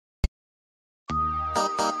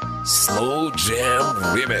Slow Jam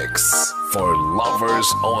Remix for lovers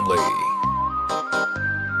only.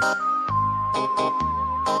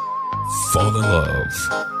 Fall in love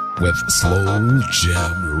with Slow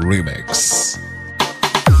Jam Remix.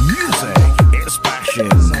 Music is passion.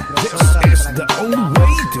 This is the only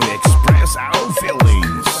way to express our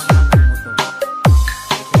feelings.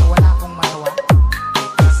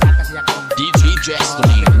 DJ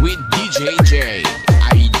Destiny with DJ J.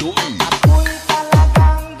 Idol. Ako'y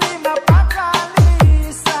talagang di napakali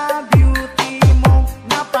sa beauty mo.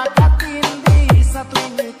 Napakatindi sa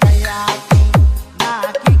tuwing ika'y aking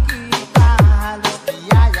nakikita. Halos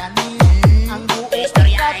diyayanin ang buong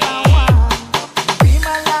katawan. Di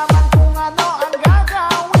malaman kung ano ang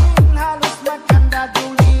gagawin. Halos magkanda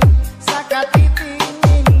dulim sa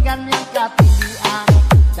katitingin.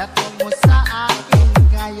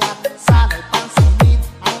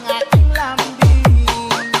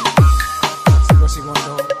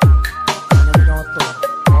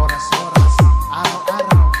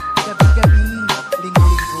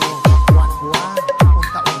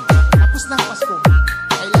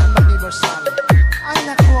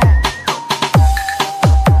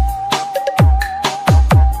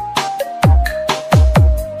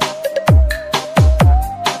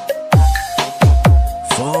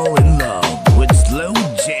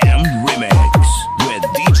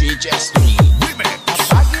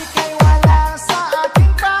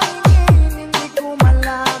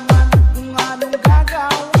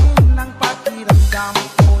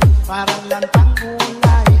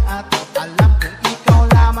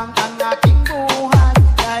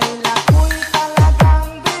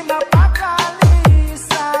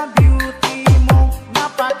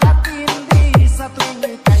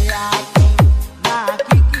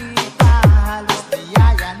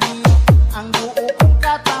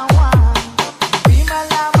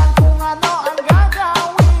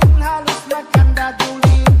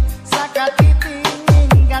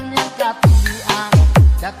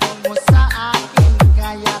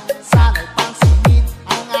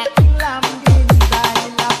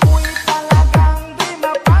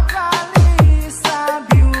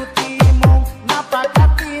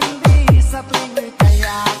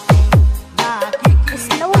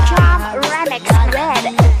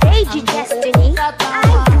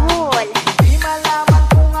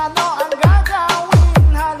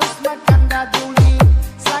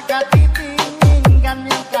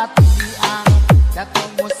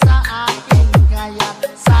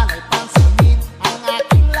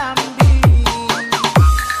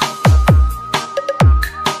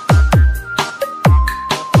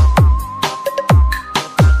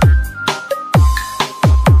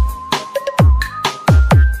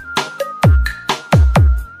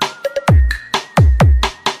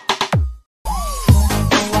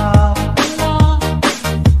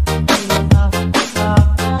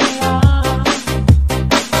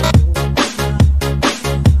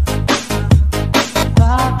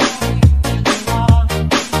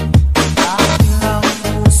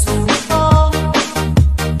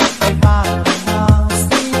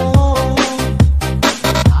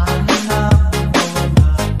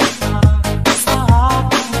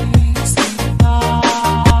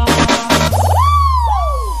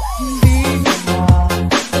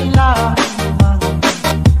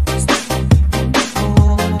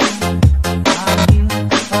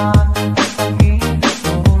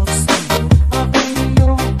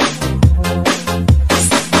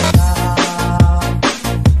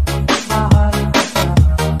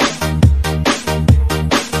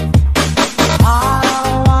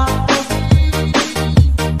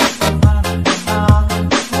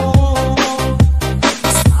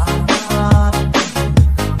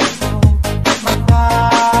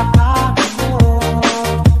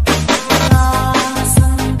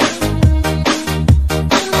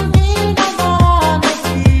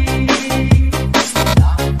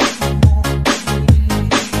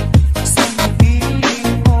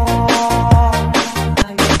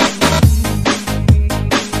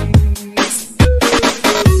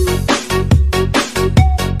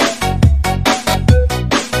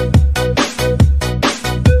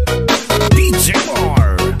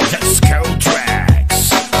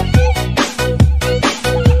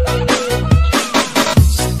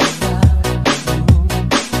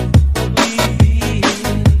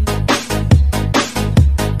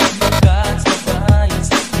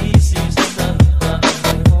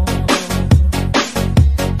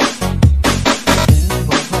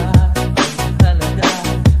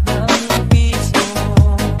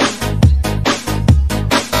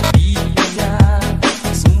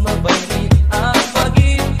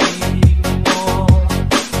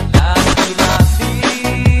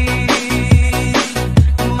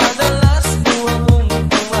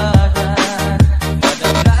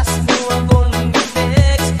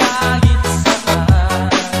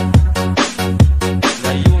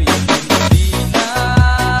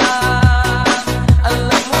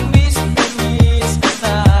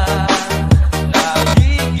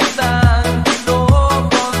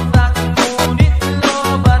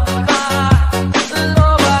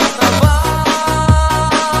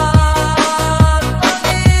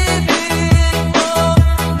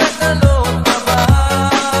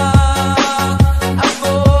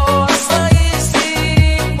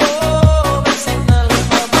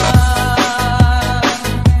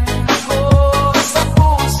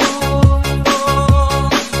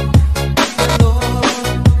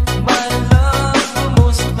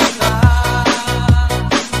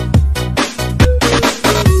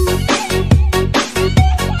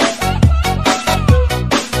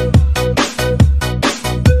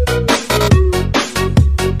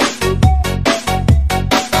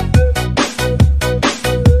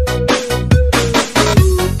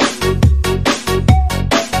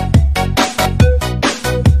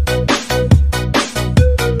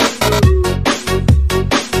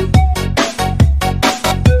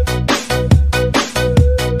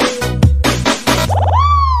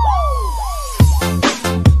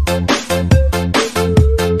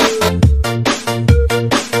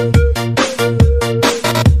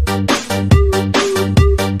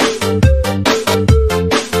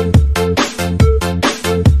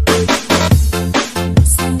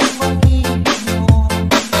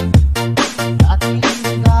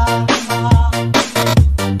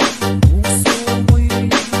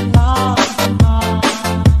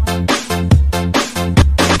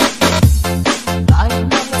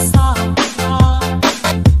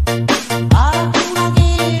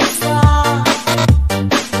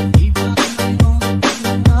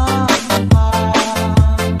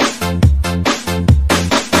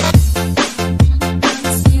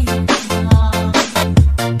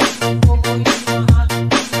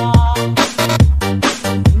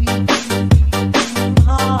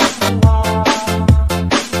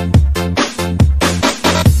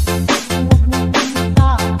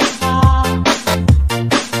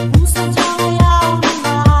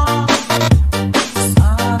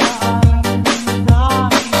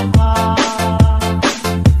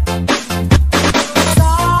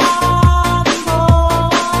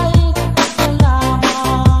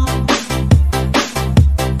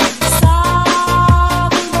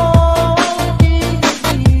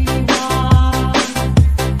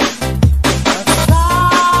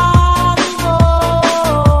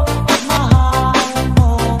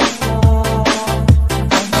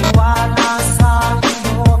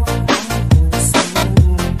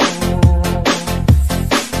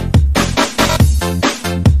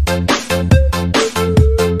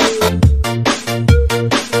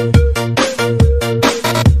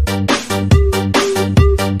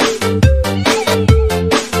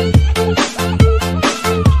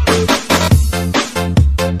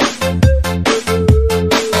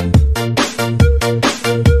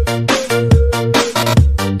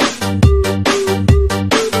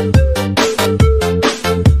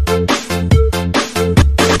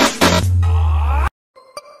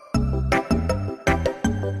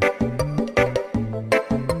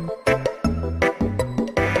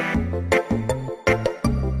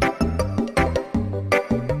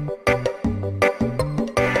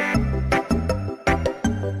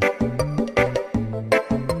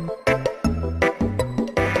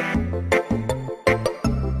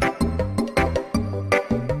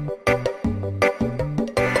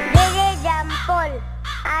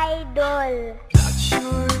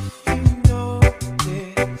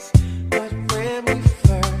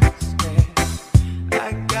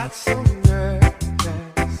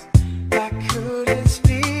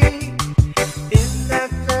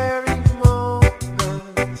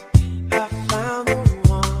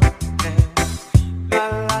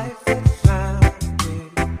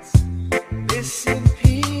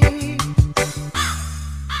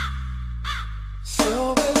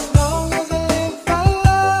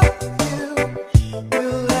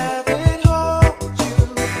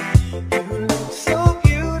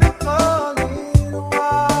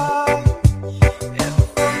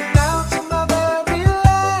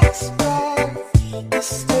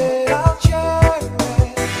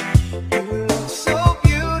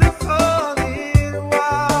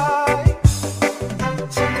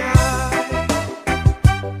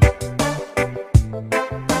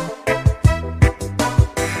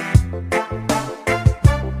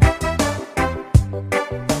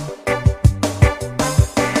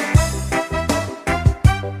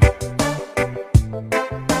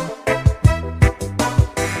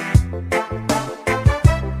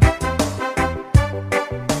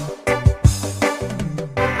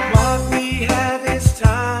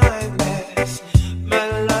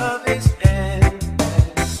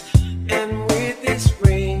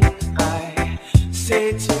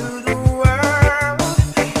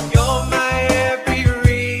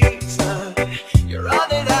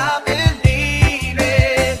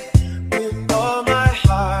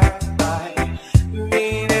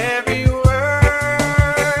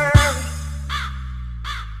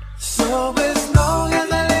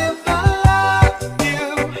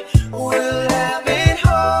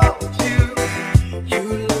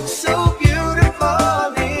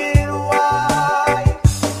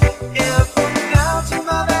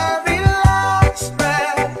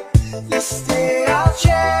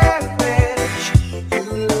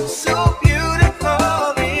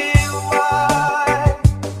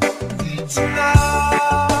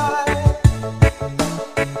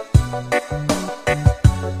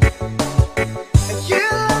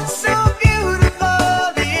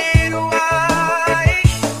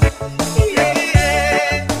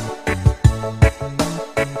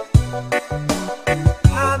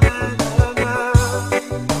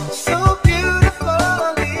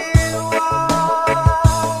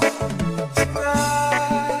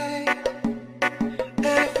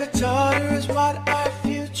 daughter's what our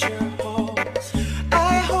future holds.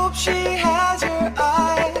 I hope she has your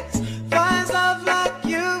eyes, finds love like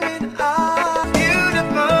you and I.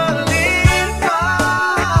 Beautifully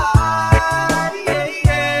white, yeah,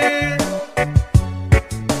 yeah.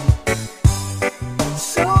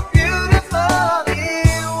 So beautifully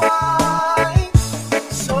white.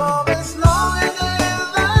 So as long as I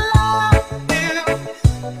live, I love you.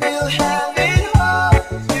 We'll have it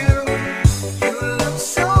hold you. You look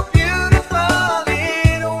so beautifully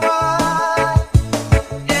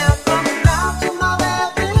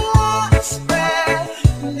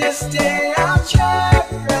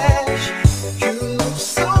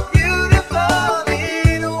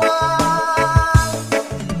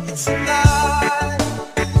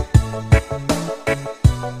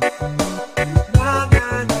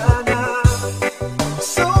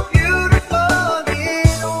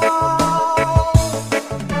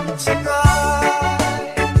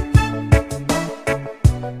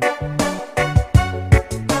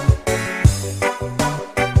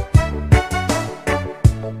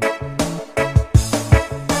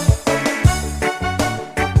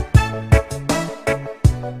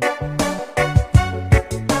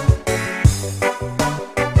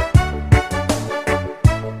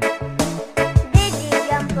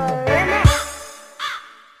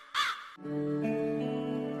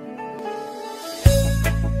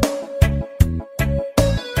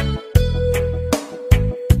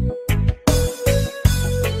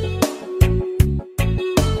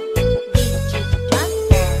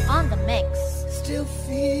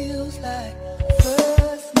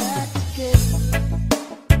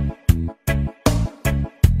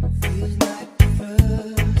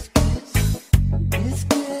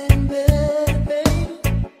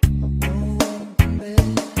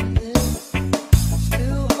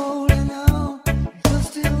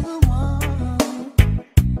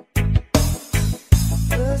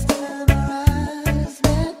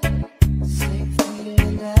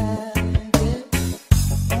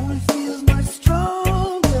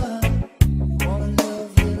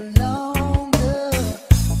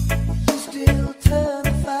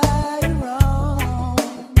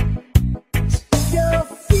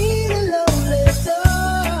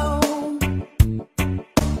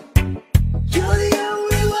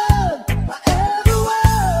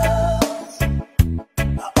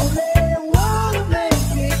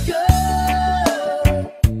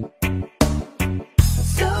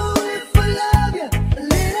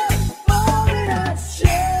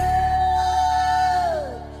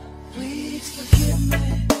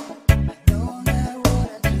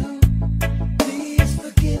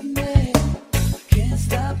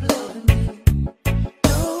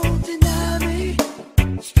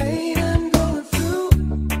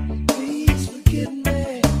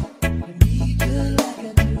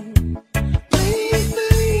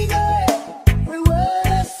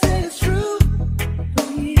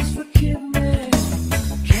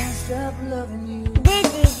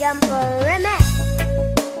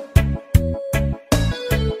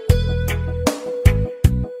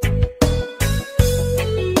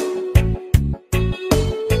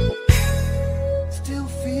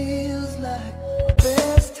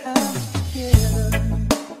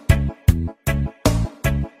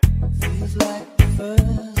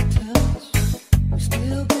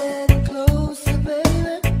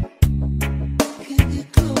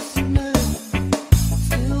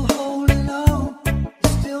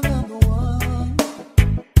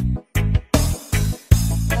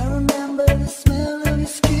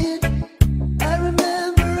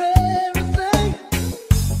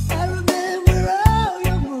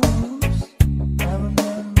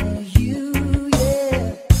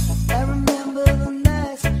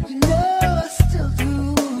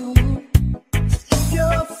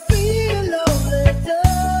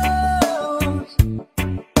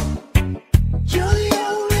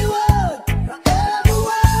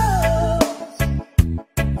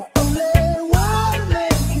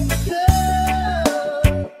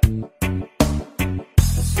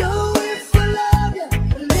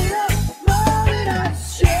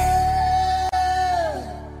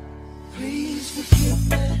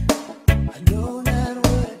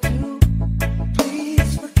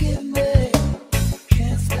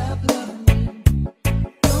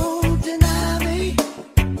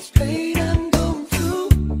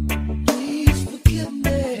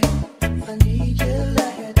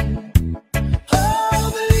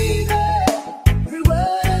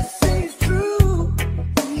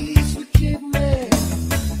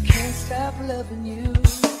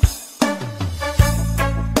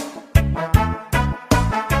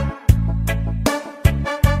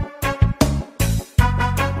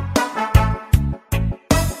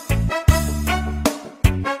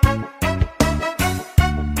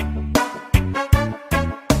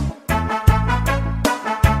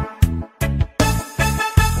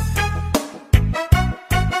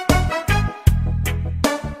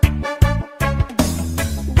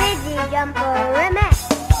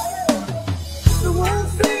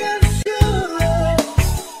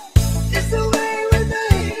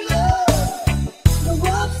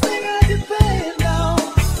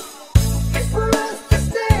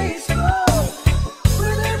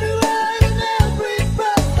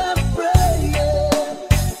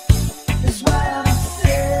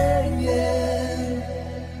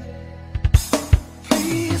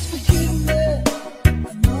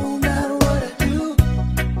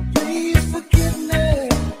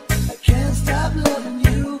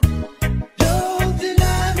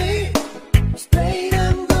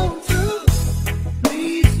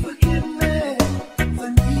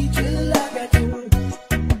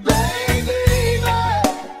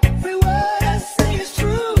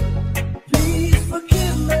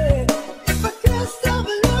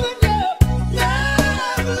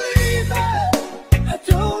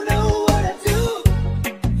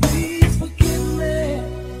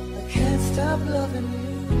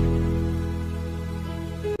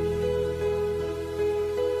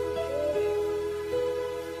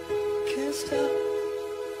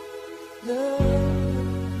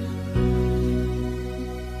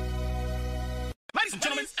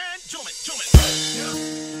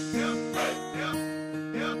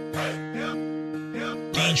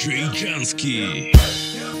DJ Jansky.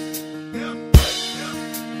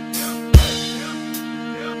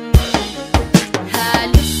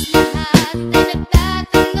 Halos lahat ay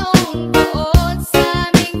nagtatanong doon sa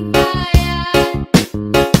aming bayan.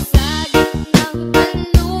 Sa gitnang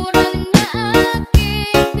kanluran na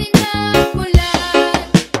aking pinagmulan,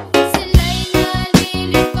 sila'y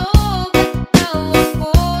nalilito at tawag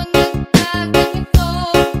ko nagkaganito.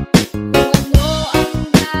 Kung ano ang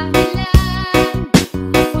dahilan,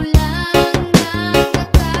 ako lang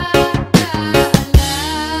nakakaalam.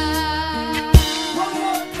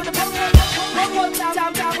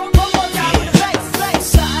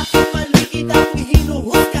 Sa aking paligid ako'y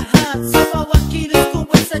hinuhusgahan. Sa bawat kilos ko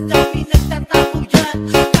ay sadyang pinagtatapong yan.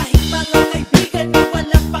 Kahit mga kaibigan na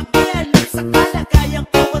walang pakialam sa kalagayan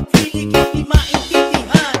ko at feeling hindi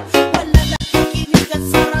maintindihan. Wala nakikinig at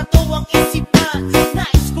sarado ang isipan.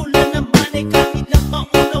 Nais ko lang naman ay kanilang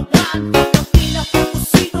maunawaan ng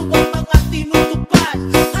pinakakusino ang mga tinutupad.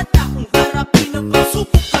 At akong harapin ang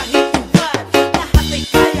pagsubok kahit tubad. Lahat ay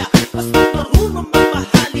kaya, basta marunong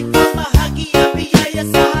mamahalin. Mamahagi ang biyaya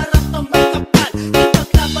sa harap ng may kapal.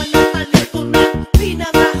 Ipaglaban ang talento na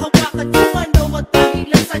pinangahawakan. Kung ano ang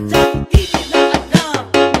dahilan sadyang hindi nila alam.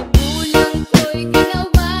 Magulang ko'y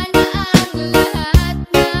ginawa na ang lahat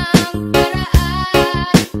ng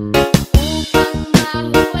paraan upang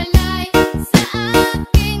mahuwalay sa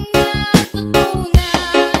aking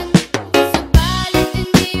natutunan. Subalit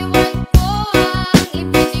iniwan ko ang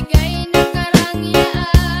ibinigay na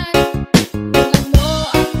karangyaan. Kung ano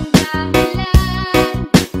ang dahilan,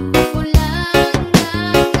 ako lang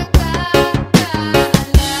nakakaalam.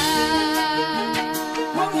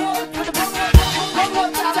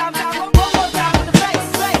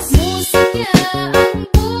 Musika ang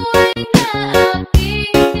buhay na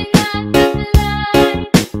aking tinataglay.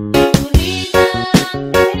 Turi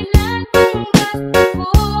ng dahilan kung ba't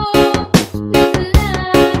ako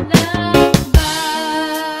naglalakbay.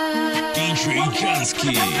 DJ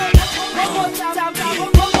Jansky.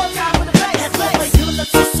 Eto ba yun at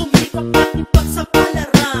susumikap aking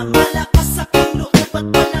pagsapalaran? Malakas aking loob at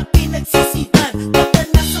walang pinagsisihan.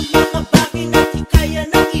 Madalas ang mga bagay na di kaya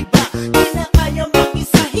ng iba. Di na kaya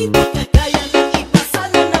mag-isa, hindi kagaya ng iba.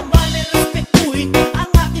 Sana naman ay respetuhin ang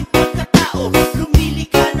aking pagkatao.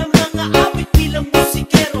 Lumilika ng mga awit bilang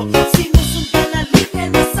musikero. Sinusundan na linya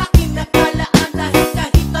na sa'king nakalaan. Dahil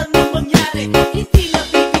kahit anong mangyari, hindi na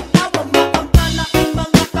bibitawan. Makamtan aking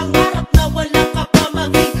mga pangarap na walang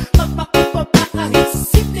kapamangin. Magpakumbaba kahit sa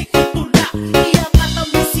simpleng tula. Iangat ang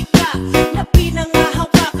musika na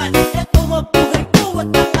pinangahawakan. Ito ang buhay ko at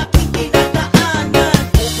ang aking dinadaanan.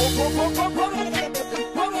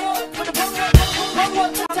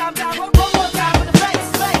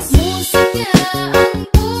 Musika ang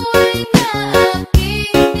buhay na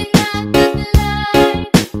aking tinataglay.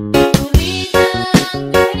 Turi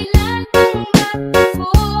ng dahilan kung ba't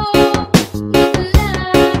ako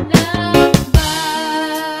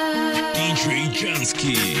naglalakbay. DJ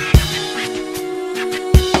Jansky.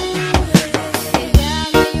 Kaya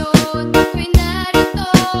ngayon ako'y narito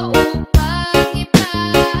upang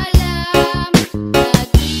ipaalam na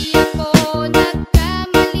di ako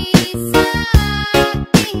nagkamali sa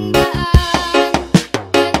aking daan.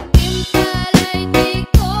 Ang timpala'y di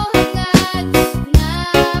ko hangad na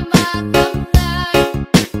makamtan,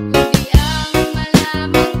 kundi ang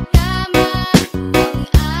malamang tama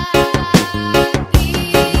ang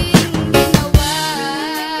aking ginawa.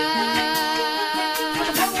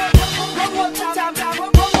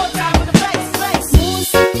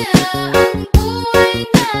 Musika ang buhay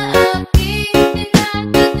na aking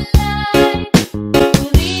tinataglay.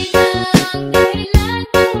 Turi ng dahilan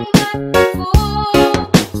kung ba't ako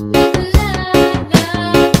naglalakbay.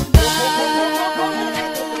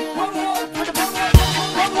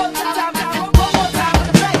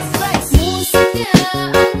 Musika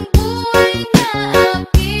ang buhay na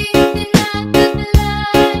aking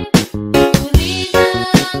tinataglay. Turi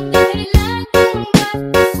ng dahilan kung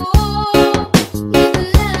ba't ako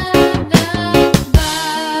naglalakbay.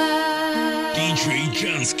 DJ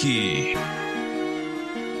Jansky.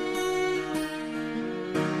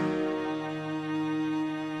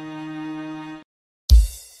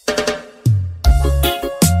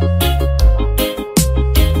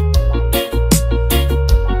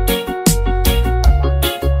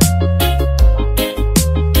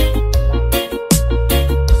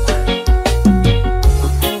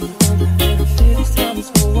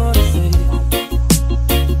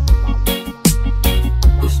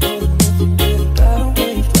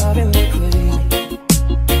 Driving me crazy.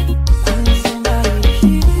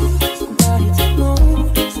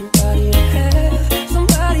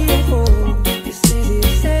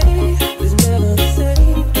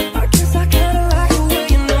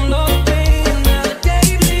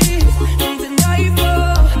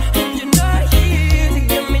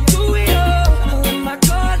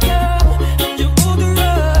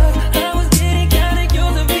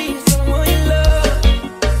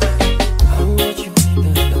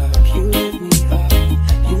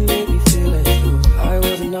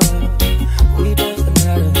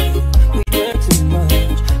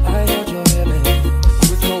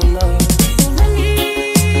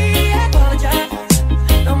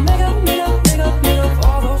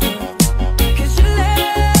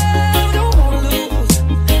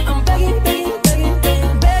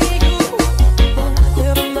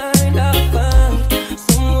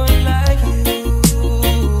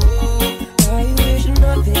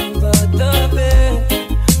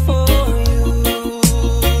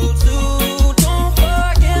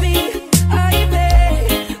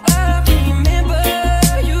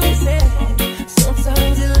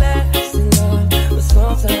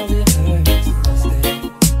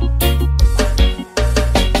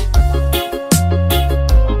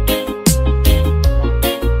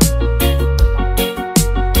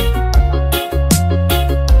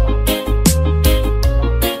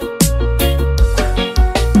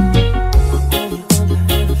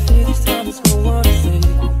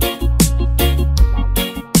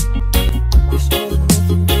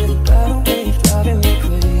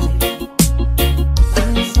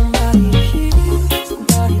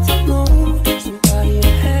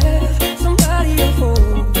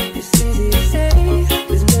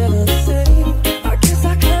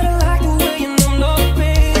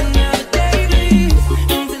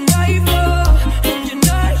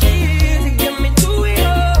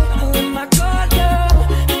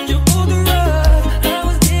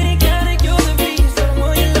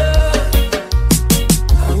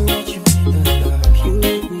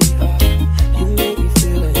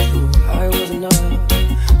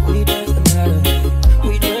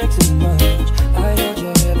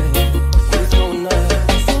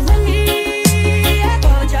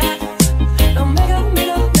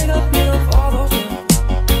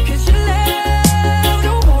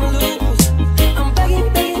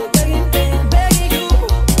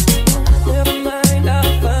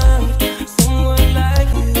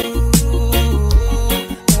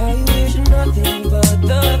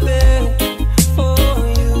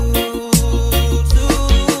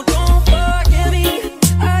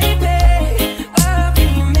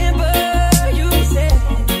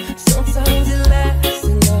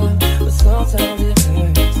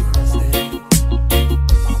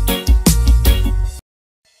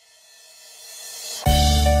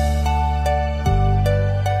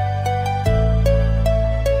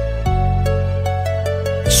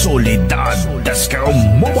 Solidad, let's go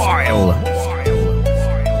mobile.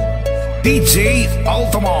 DJ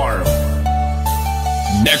Altamar.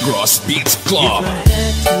 Negros Beats Club. If I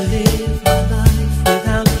had to live my life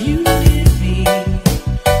without you near me,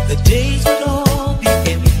 the days would all be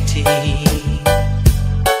empty.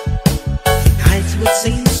 The nights would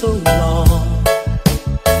seem so long.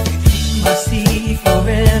 With you I see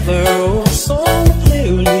forever oh so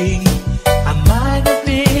clearly. I might have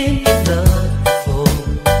been in love before,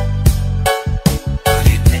 but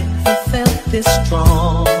it never felt this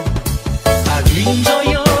strong. Our dreams are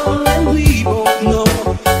young and we both know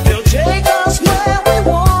they'll take us where we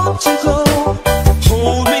want to go.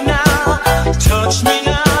 Hold me now, touch me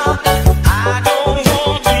now. I don't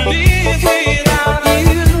want to live without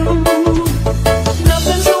you.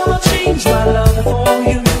 Nothing's gonna change my love for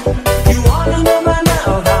you. You ought to know by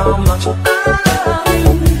now how much I love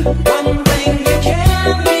you. One thing you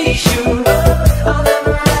can be sure of, I'll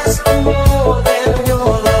never ask for more than your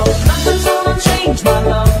love. Nothing's gonna change my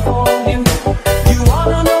love for you. You ought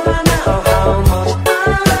to know by now how much I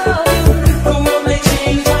love you. The world may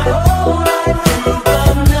change my whole life through,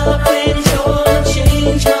 but nothing's gonna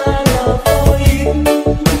change my love for you.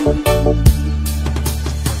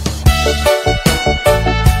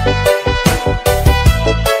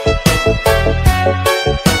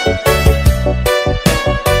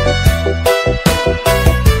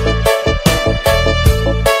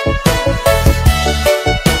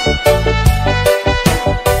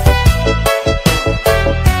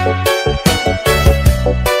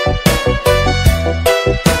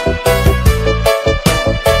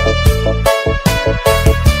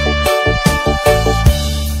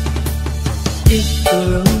 If the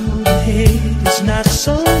road ahead is not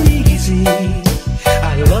so easy,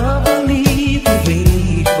 I love to leave the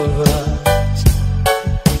way for us.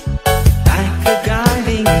 Like a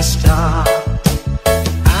guiding star,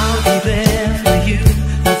 I'll be there for you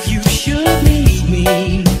if you should need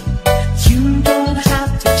me. You don't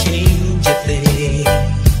have to change a thing.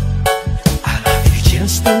 I love you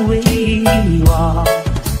just the way you are.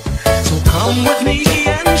 So come with me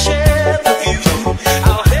and share the view.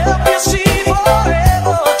 I'll help you see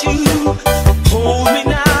forever too. Hold me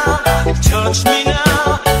now, touch me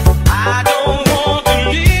now. I don't want to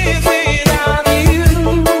live without you.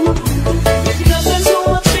 Nothing's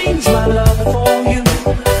gonna change my love for you.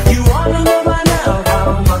 You ought to know by now how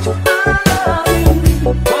much I love you.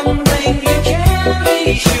 One thing you can be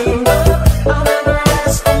sure of, I'll never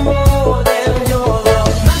ask for more than your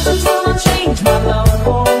love. Nothing's gonna change my love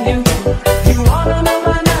for you. You ought to know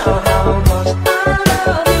by now how much I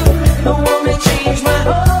love you. No one may change my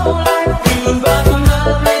whole life through, but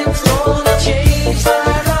nothing's gonna change my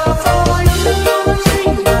love for you. Gonna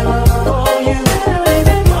change my love for you.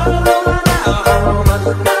 You ought to know by now how much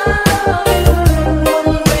I love you.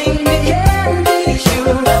 One thing you can be sure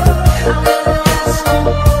of, I'll never ask for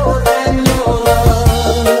more than your love.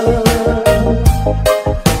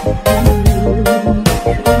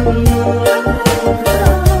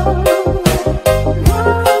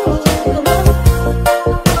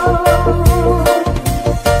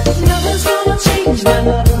 Nothing's gonna change my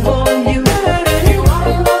love for you. You ought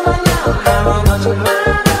to know by now how much I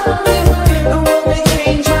love you. No one may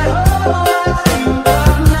change my whole life through, but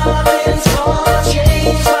nothing's gonna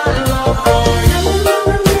change my love for you. Nothing's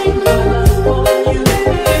gonna change my love for you.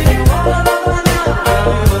 You ought to know by now how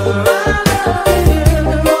much I love you.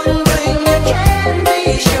 One thing you can be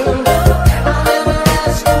sure of, I'll never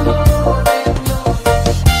ask for more than your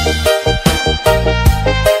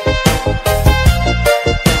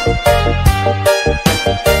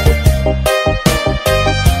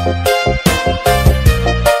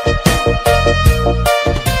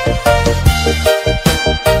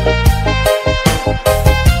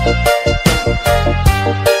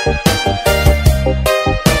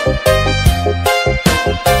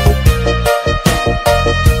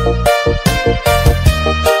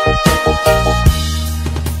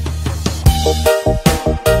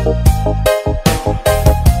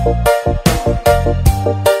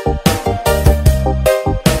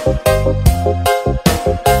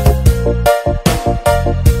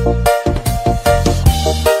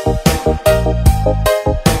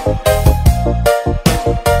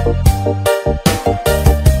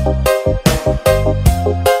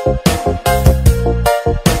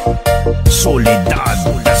Solidad,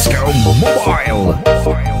 let's go mobile.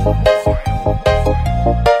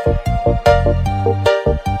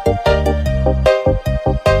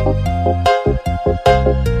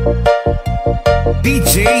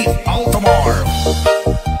 DJ Altamar.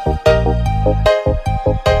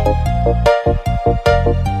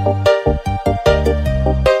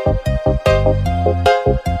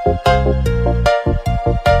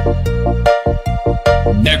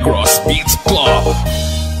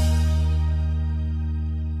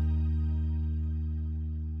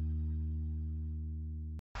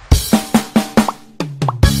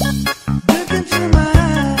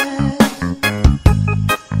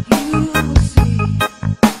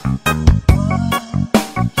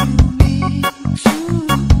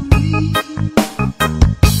 you.